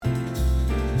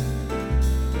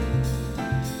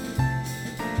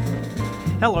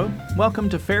Hello, welcome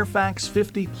to Fairfax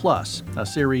 50 Plus, a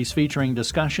series featuring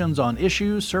discussions on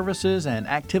issues, services, and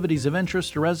activities of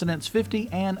interest to residents 50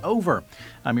 and over.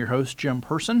 I'm your host, Jim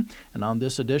Person, and on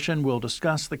this edition we'll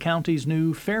discuss the county's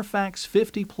new Fairfax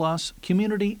 50 Plus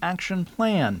Community Action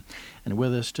Plan. And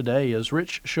with us today is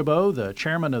Rich Chabot, the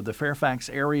chairman of the Fairfax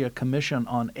Area Commission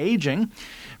on Aging.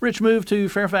 Rich moved to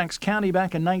Fairfax County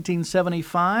back in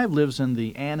 1975, lives in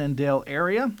the Annandale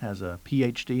area, has a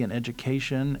PhD in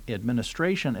education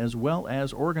administration as well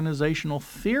as organizational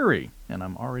theory. And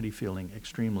I'm already feeling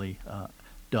extremely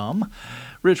dumb.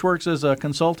 Rich works as a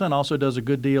consultant, also does a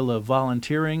good deal of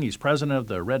volunteering. He's president of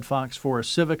the Red Fox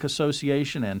Forest Civic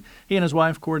Association, and he and his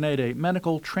wife coordinate a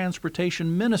medical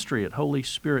transportation ministry at Holy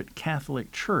Spirit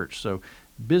Catholic Church. So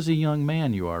busy young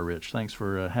man you are, Rich. Thanks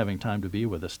for having time to be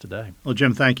with us today. Well,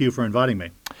 Jim, thank you for inviting me.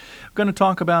 I'm going to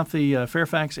talk about the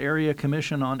Fairfax Area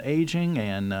Commission on Aging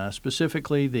and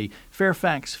specifically the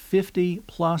Fairfax 50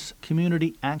 Plus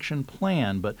Community Action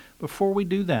Plan. But before we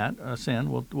do that,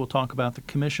 we'll talk about the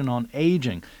Commission on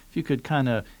Aging. If you could kind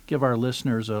of give our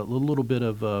listeners a little bit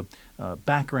of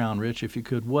background, Rich, if you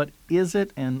could. What is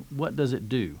it and what does it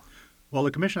do? Well,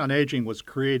 the Commission on Aging was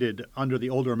created under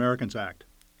the Older Americans Act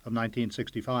of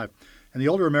 1965. And the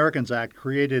Older Americans Act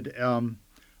created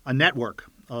a network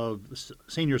of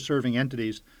senior-serving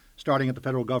entities starting at the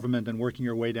federal government and working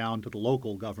your way down to the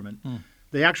local government.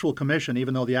 The actual commission,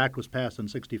 even though the act was passed in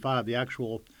 65, the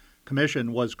actual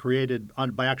commission was created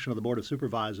by action of the Board of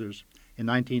Supervisors in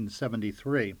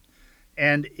 1973.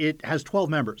 And it has 12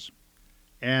 members.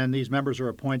 And these members are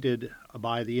appointed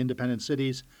by the independent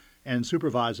cities and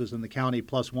supervisors in the county,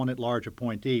 plus one at-large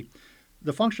appointee.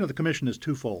 The function of the commission is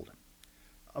twofold.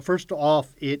 First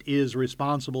off, it is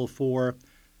responsible for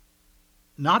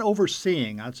not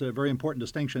overseeing, that's a very important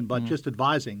distinction, but just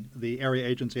advising the Area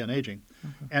Agency on Aging,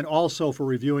 and also for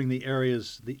reviewing the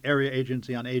Area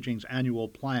Agency on Aging's annual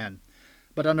plan.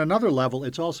 But on another level,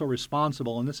 it's also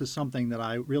responsible, and this is something that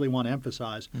I really want to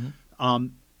emphasize,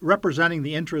 representing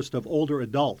the interest of older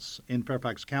adults in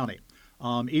Fairfax County.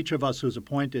 Each of us who's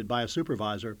appointed by a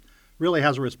supervisor really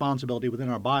has a responsibility within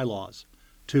our bylaws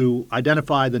to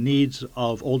identify the needs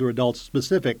of older adults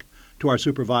specific to our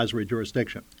supervisory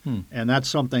jurisdiction. And that's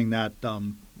something that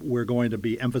we're going to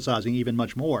be emphasizing even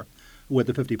much more with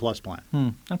the 50-plus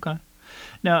plan. Okay.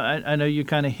 Now, I know you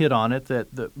kind of hit on it,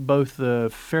 that both the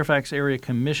Fairfax Area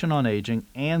Commission on Aging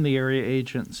and the Area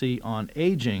Agency on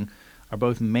Aging are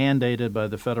both mandated by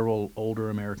the Federal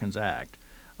Older Americans Act.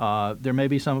 There may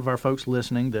be some of our folks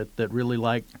listening that really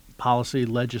like policy,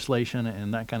 legislation,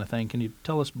 and that kind of thing. Can you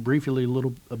tell us briefly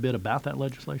a bit about that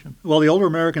legislation? Well, the Older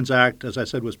Americans Act, as I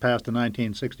said, was passed in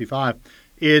 1965.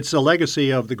 It's a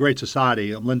legacy of the Great Society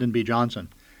of Lyndon B. Johnson.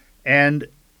 And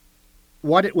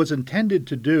what it was intended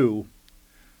to do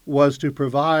was to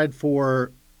provide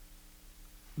for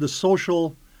the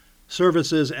social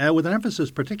services, with an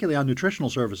emphasis particularly on nutritional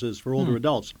services for older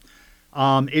adults.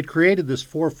 It created this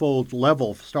fourfold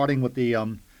level, starting with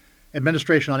the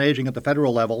Administration on Aging at the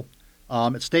federal level,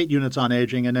 state units on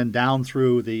aging, and then down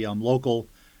through the local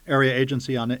area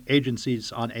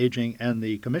agencies on aging and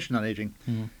the Commission on Aging.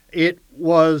 It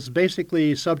was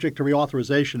basically subject to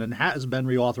reauthorization and has been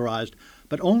reauthorized,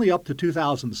 but only up to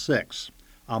 2006.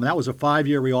 That was a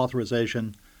 5-year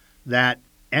reauthorization that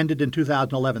ended in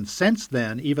 2011. Since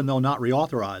then, even though not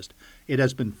reauthorized, it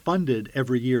has been funded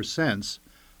every year since.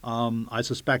 I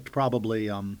suspect probably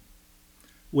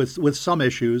with some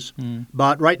issues,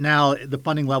 but right now the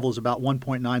funding level is about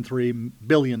 $1.93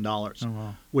 billion,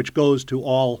 which goes to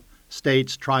all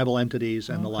states, tribal entities,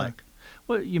 and the like.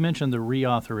 Well, you mentioned the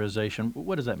reauthorization.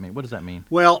 What does that mean?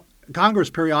 Well, Congress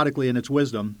periodically, in its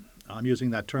wisdom, I'm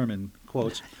using that term in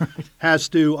quotes, has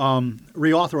to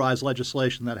reauthorize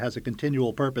legislation that has a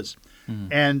continual purpose.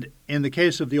 And in the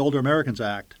case of the Older Americans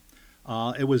Act,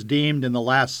 it was deemed in the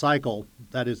last cycle,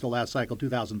 that is the last cycle,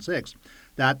 2006,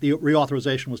 that the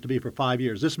reauthorization was to be for 5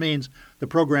 years. This means the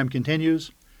program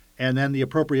continues, and then the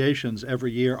appropriations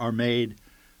every year are made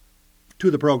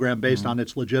to the program based on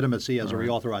its legitimacy as a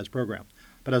reauthorized program.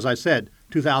 But as I said,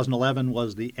 2011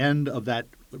 was the end of that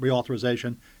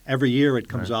reauthorization. Every year it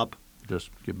comes up.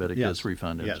 Just gets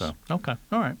refunded. Yes. So, okay.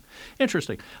 All right.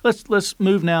 Interesting. Let's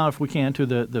move now, if we can, to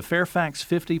the Fairfax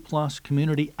 50 Plus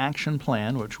Community Action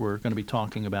Plan, which we're going to be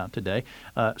talking about today.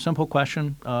 Simple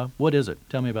question. What is it?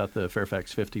 Tell me about the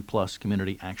Fairfax 50 Plus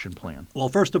Community Action Plan. Well,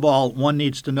 first of all, one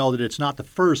needs to know that it's not the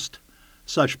first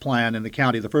such plan in the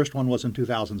county. The first one was in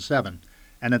 2007.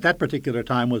 And at that particular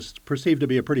time was perceived to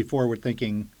be a pretty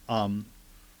forward-thinking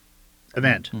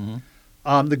event.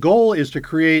 The goal is to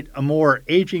create a more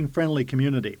aging-friendly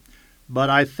community. But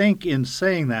I think in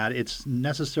saying that, it's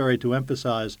necessary to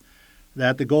emphasize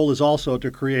that the goal is also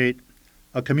to create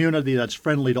a community that's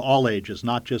friendly to all ages,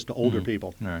 not just to older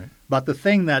people. All right. But the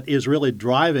thing that is really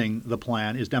driving the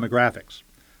plan is demographics.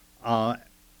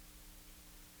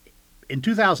 In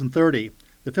 2030,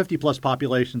 the 50-plus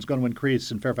population is going to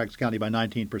increase in Fairfax County by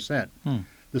 19%.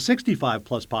 The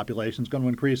 65-plus population is going to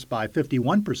increase by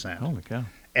 51%. Holy cow.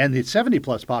 And the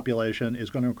 70-plus population is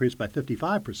going to increase by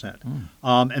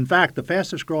 55%. In fact, the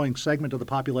fastest growing segment of the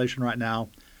population right now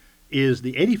is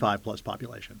the 85-plus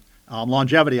population.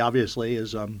 Longevity, obviously,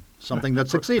 is something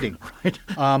that's succeeding. Right.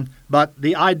 But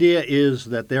the idea is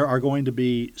that there are going to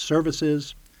be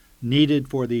services needed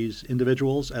for these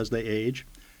individuals as they age,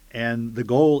 and the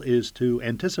goal is to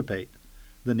anticipate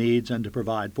the needs and to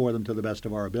provide for them to the best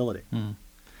of our ability. A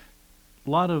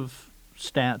lot of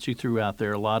stats you threw out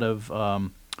there, a lot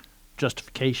of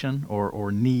justification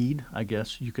or need, I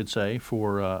guess you could say,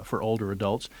 for older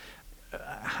adults.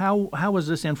 How was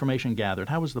this information gathered?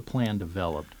 How was the plan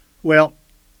developed? Well,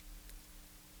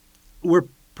 we're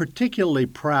particularly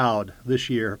proud this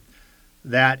year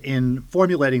that in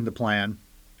formulating the plan,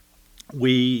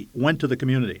 we went to the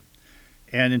community.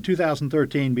 And in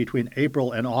 2013, between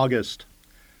April and August,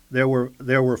 there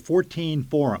were 14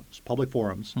 forums, public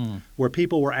forums, where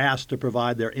people were asked to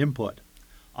provide their input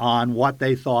on what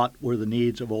they thought were the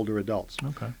needs of older adults.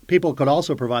 Okay. People could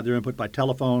also provide their input by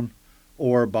telephone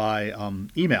or by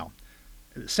email.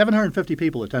 750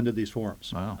 people attended these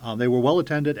forums. Wow. They were well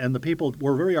attended, and the people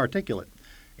were very articulate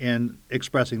in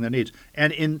expressing their needs.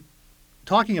 And in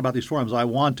talking about these forums, I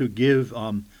want to give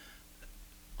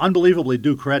unbelievably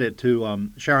due credit to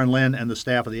Sharon Lynn and the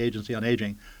staff of the Agency on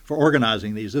Aging for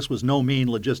organizing these. This was no mean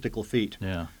logistical feat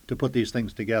to put these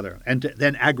things together and to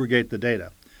then aggregate the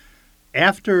data.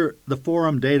 After the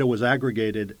forum data was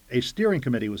aggregated, a steering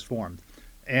committee was formed.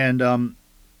 And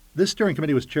this steering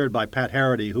committee was chaired by Pat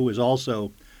Harity, who is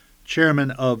also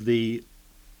chairman of the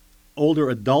Older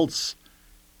Adults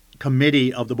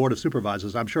Committee of the Board of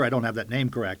Supervisors. I'm sure I don't have that name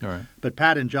correct, right. But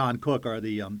Pat and John Cook are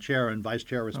the chair and vice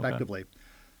chair, respectively. Okay.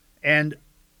 And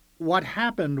what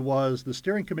happened was the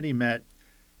steering committee met,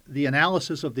 the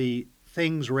analysis of the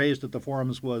things raised at the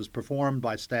forums was performed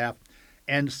by staff,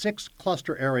 and 6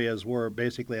 cluster areas were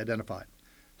basically identified.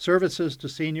 Services to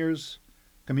seniors,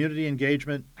 community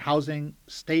engagement, housing,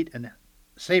 safe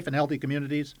and healthy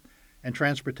communities, and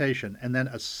transportation, and then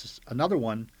another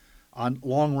one on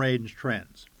long-range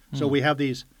trends. So we have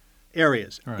these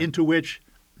areas into which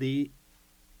the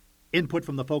input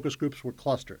from the focus groups were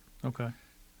clustered. Okay.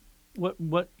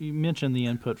 What you mentioned the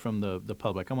input from the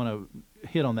public. I want to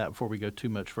hit on that before we go too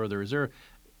much further. Is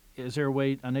there a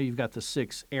way? I know you've got the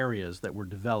 6 areas that were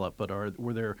developed, but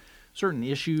were there certain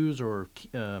issues or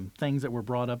things that were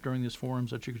brought up during these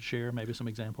forums that you could share? Maybe some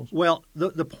examples. Well,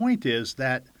 the point is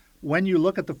that when you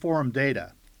look at the forum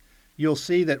data, you'll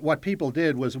see that what people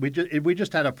did was we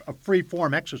just had a free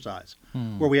form exercise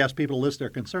where we asked people to list their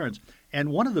concerns.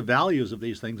 And one of the values of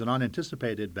these things, an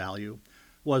unanticipated value,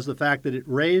 was the fact that it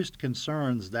raised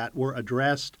concerns that were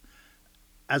addressed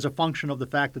as a function of the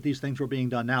fact that these things were being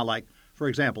done now. Like, for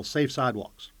example, safe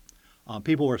sidewalks.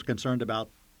 People were concerned about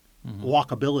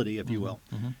walkability, if you will.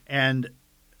 And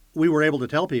we were able to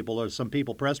tell people, or some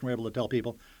people present were able to tell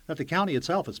people, that the county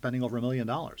itself is spending over $1 million,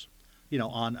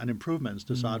 on improvements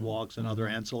to sidewalks and other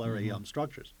ancillary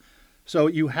structures. So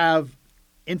you have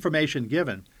information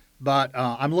given. But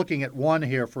I'm looking at one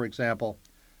here, for example,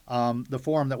 the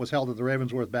forum that was held at the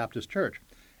Ravensworth Baptist Church.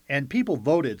 And people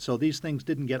voted, so these things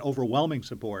didn't get overwhelming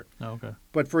support. Oh, okay.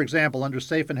 But, for example, under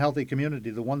safe and healthy community,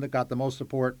 the one that got the most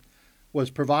support was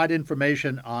provide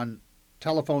information on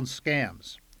telephone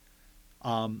scams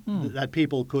that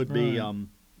people could be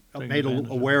made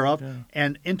aware of. Yeah.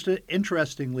 And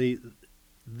interestingly,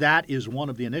 that is one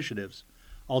of the initiatives,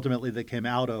 ultimately, that came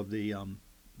out of the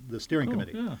steering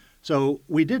committee. Yeah. So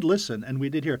we did listen and we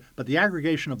did hear, but the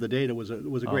aggregation of the data was a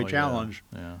great challenge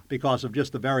because of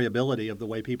just the variability of the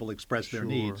way people express their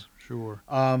needs. Sure.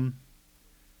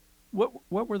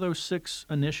 What were those 6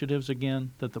 initiatives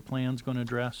again that the plan's going to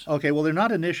address? Okay, well, they're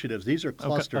not initiatives. These are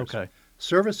clusters. Okay.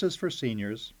 Services for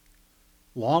seniors,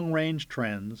 long-range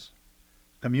trends,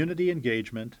 community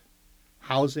engagement,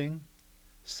 housing,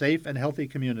 safe and healthy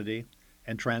community,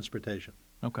 and transportation.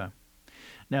 Okay.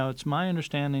 Now, it's my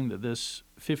understanding that this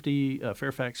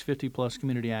Fairfax 50-plus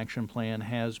Community Action Plan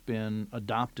has been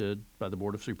adopted by the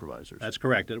Board of Supervisors. That's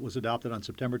correct. It was adopted on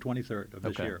September 23rd of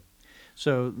this year.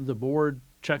 So the board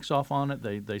checks off on it.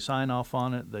 They sign off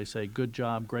on it. They say, good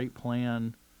job, great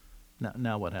plan.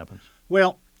 Now what happens?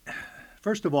 Well,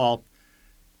 first of all,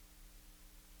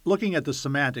 looking at the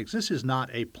semantics, this is not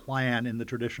a plan in the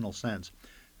traditional sense.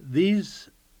 This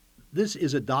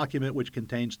is a document which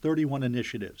contains 31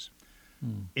 initiatives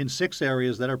in 6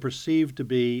 areas that are perceived to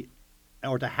be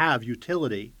or to have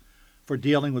utility for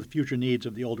dealing with future needs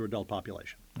of the older adult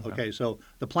population. Okay, so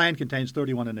the plan contains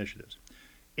 31 initiatives.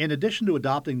 In addition to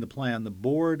adopting the plan, the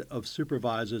Board of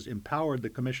Supervisors empowered the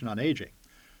Commission on Aging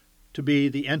to be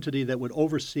the entity that would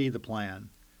oversee the plan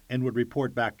and would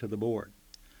report back to the board.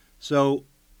 So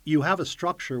you have a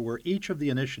structure where each of the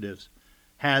initiatives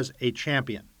has a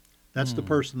champion. That's the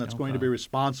person that's going to be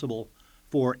responsible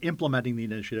for implementing the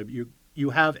initiative. You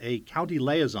have a county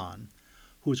liaison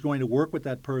who's going to work with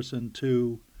that person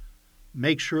to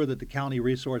make sure that the county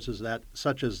resources that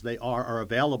such as they are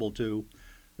available to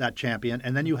that champion.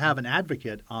 And then you have an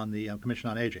advocate on the Commission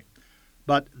on Aging.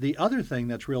 But the other thing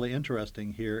that's really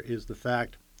interesting here is the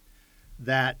fact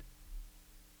that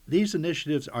these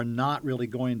initiatives are not really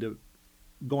going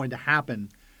to happen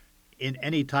in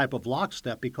any type of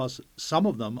lockstep because some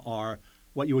of them are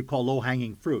what you would call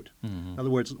low-hanging fruit. In other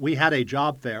words, we had a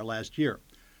job fair last year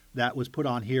that was put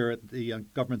on here at the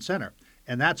Government Center,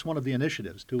 and that's one of the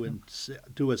initiatives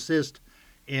to assist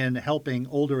in helping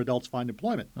older adults find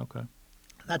employment. Okay.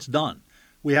 That's done.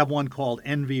 We have one called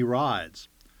NV Rides,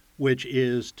 which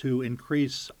is to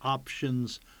increase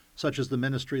options such as the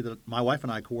ministry that my wife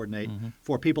and I coordinate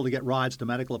for people to get rides to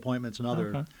medical appointments and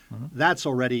other. Okay. That's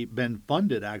already been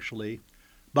funded, actually.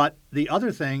 But the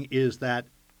other thing is that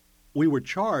we were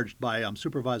charged by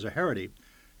Supervisor Harity,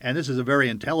 and this is a very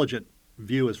intelligent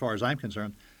view as far as I'm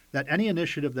concerned, that any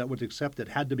initiative that was accepted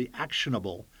had to be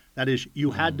actionable. That is,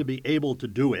 you had to be able to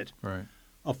do it, Right.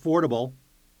 affordable.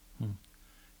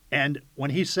 And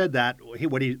when he said that,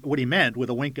 what he meant with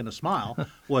a wink and a smile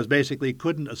was basically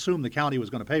couldn't assume the county was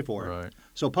going to pay for it. Right.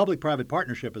 So public-private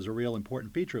partnership is a real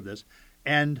important feature of this,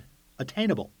 and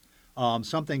attainable.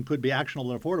 Something could be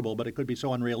actionable and affordable, but it could be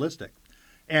so unrealistic.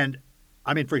 And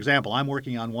I mean, for example, I'm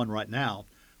working on one right now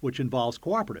which involves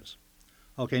cooperatives.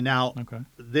 Okay, now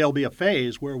there'll be a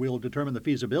phase where we'll determine the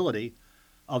feasibility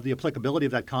of the applicability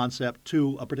of that concept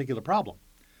to a particular problem.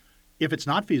 If it's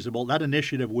not feasible, that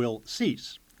initiative will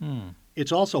cease.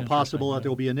 It's also possible that there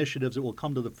will be initiatives that will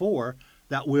come to the fore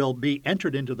that will be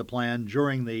entered into the plan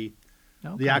during the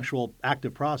actual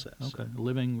active process. Okay,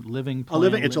 living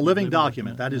plan. It's a living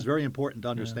document. That is very important to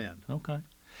understand. Yeah. Okay.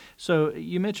 So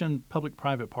you mentioned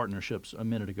public-private partnerships a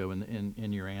minute ago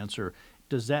in your answer.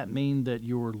 Does that mean that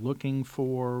you're looking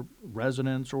for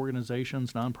residents,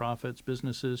 organizations, nonprofits,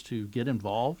 businesses to get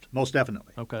involved? Most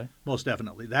definitely. Okay. Most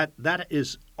definitely. That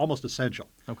is almost essential.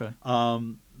 Okay.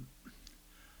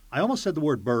 I almost said the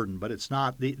word burden, but it's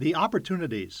not. The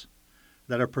opportunities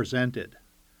that are presented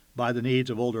by the needs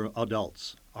of older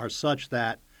adults are such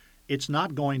that it's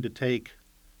not going to take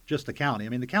just the county. I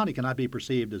mean, the county cannot be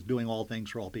perceived as doing all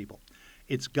things for all people.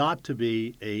 It's got to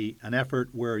be an effort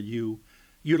where you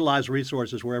utilize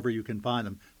resources wherever you can find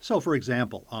them. So, for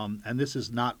example, and this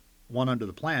is not one under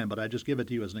the plan, but I just give it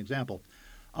to you as an example.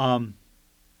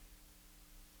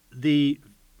 The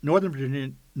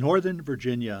Northern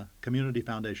Virginia Community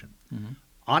Foundation,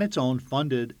 on its own,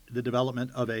 funded the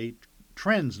development of a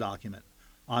trends document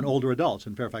on older adults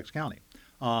in Fairfax County.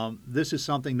 This is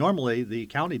something normally the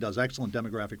county does excellent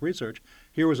demographic research.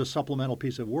 Here was a supplemental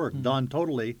piece of work done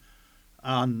totally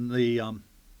on the on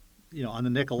the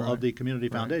nickel of the community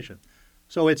foundation.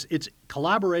 So it's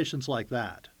collaborations like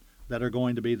that that are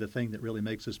going to be the thing that really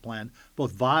makes this plan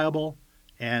both viable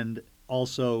and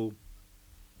also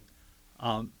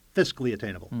fiscally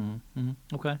attainable.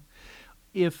 Okay.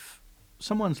 If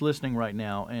someone's listening right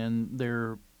now and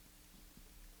they're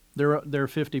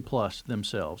 50 plus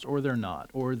themselves, or they're not,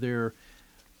 or they're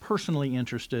personally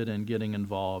interested in getting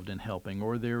involved in helping,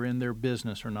 or they're in their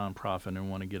business or nonprofit and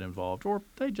want to get involved, or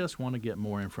they just want to get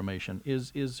more information,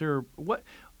 is there what?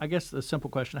 I guess the simple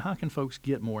question: how can folks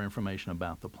get more information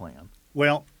about the plan?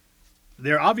 Well,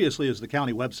 there obviously is the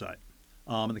county website.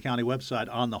 And the county website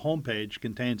on the homepage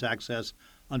contains access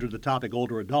under the topic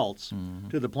older adults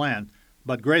to the plan.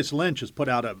 But Grace Lynch has put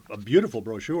out a beautiful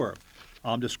brochure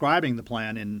describing the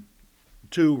plan in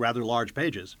 2 rather large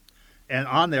pages. And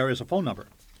on there is a phone number.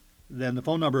 Then the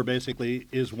phone number basically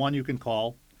is one you can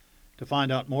call to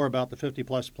find out more about the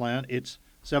 50-plus plan. It's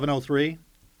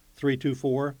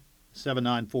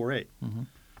 703-324-7948.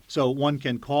 So one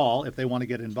can call if they want to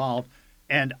get involved.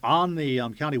 And on the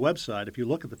county website, if you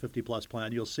look at the 50-plus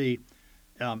plan, you'll see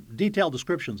detailed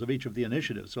descriptions of each of the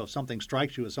initiatives. So if something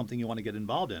strikes you as something you want to get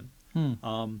involved in,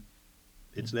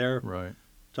 it's there. Right.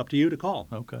 It's up to you to call.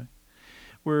 Okay.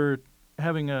 We're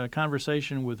having a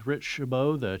conversation with Rich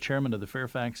Chabot, the chairman of the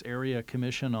Fairfax Area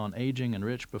Commission on Aging. And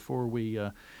Rich, before we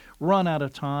run out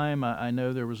of time, I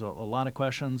know there was a lot of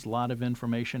questions, a lot of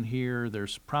information here.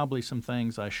 There's probably some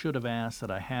things I should have asked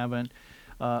that I haven't.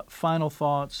 Final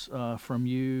thoughts from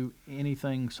you,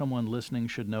 anything someone listening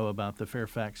should know about the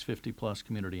Fairfax 50 Plus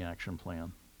Community Action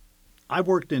Plan? I've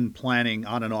worked in planning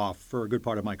on and off for a good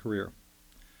part of my career.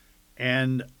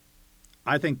 And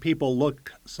I think people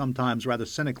look sometimes rather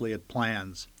cynically at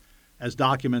plans as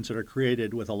documents that are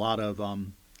created with a lot of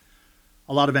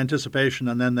anticipation,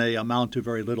 and then they amount to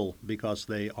very little because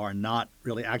they are not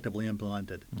really actively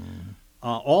implemented.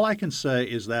 All I can say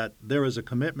is that there is a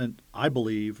commitment, I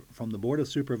believe, from the Board of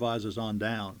Supervisors on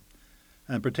down,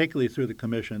 and particularly through the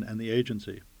Commission and the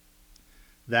agency,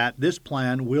 that this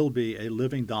plan will be a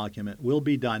living document, will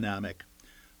be dynamic,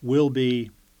 will be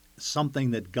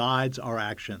something that guides our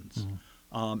actions,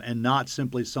 and not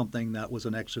simply something that was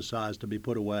an exercise to be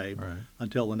put away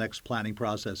until the next planning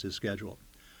process is scheduled.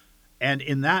 And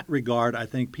in that regard, I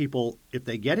think people, if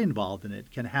they get involved in it,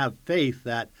 can have faith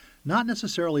that not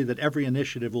necessarily that every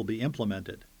initiative will be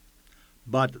implemented,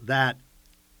 but that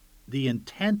the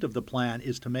intent of the plan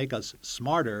is to make us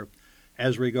smarter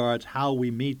as regards how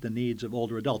we meet the needs of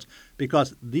older adults.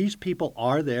 Because these people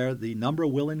are there, the number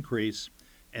will increase,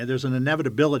 and there's an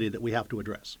inevitability that we have to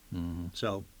address. And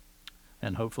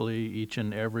hopefully each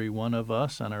and every one of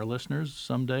us and our listeners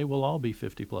someday will all be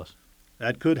 50 plus.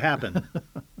 That could happen.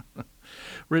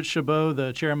 Rich Chabot,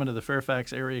 the chairman of the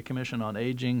Fairfax Area Commission on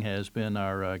Aging, has been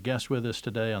our guest with us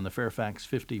today on the Fairfax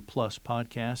 50 Plus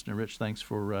podcast. And Rich, thanks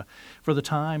for the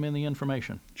time and the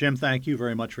information. Jim, thank you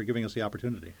very much for giving us the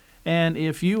opportunity. And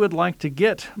if you would like to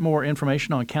get more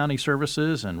information on county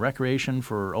services and recreation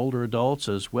for older adults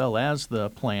as well as the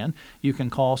plan, you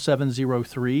can call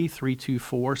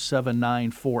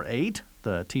 703-324-7948.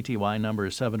 The TTY number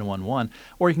is 711.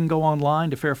 Or you can go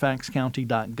online to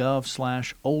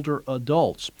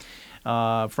fairfaxcounty.gov/older-adults.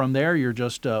 From there, you're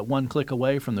just one click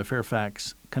away from the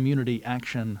Fairfax Community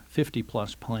Action 50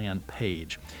 Plus Plan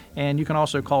page. And you can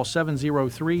also call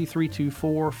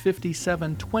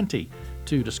 703-324-5720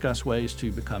 to discuss ways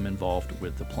to become involved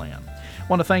with the plan. I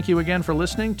want to thank you again for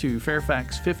listening to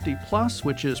Fairfax 50 Plus,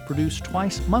 which is produced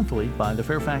twice monthly by the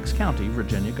Fairfax County,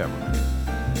 Virginia government.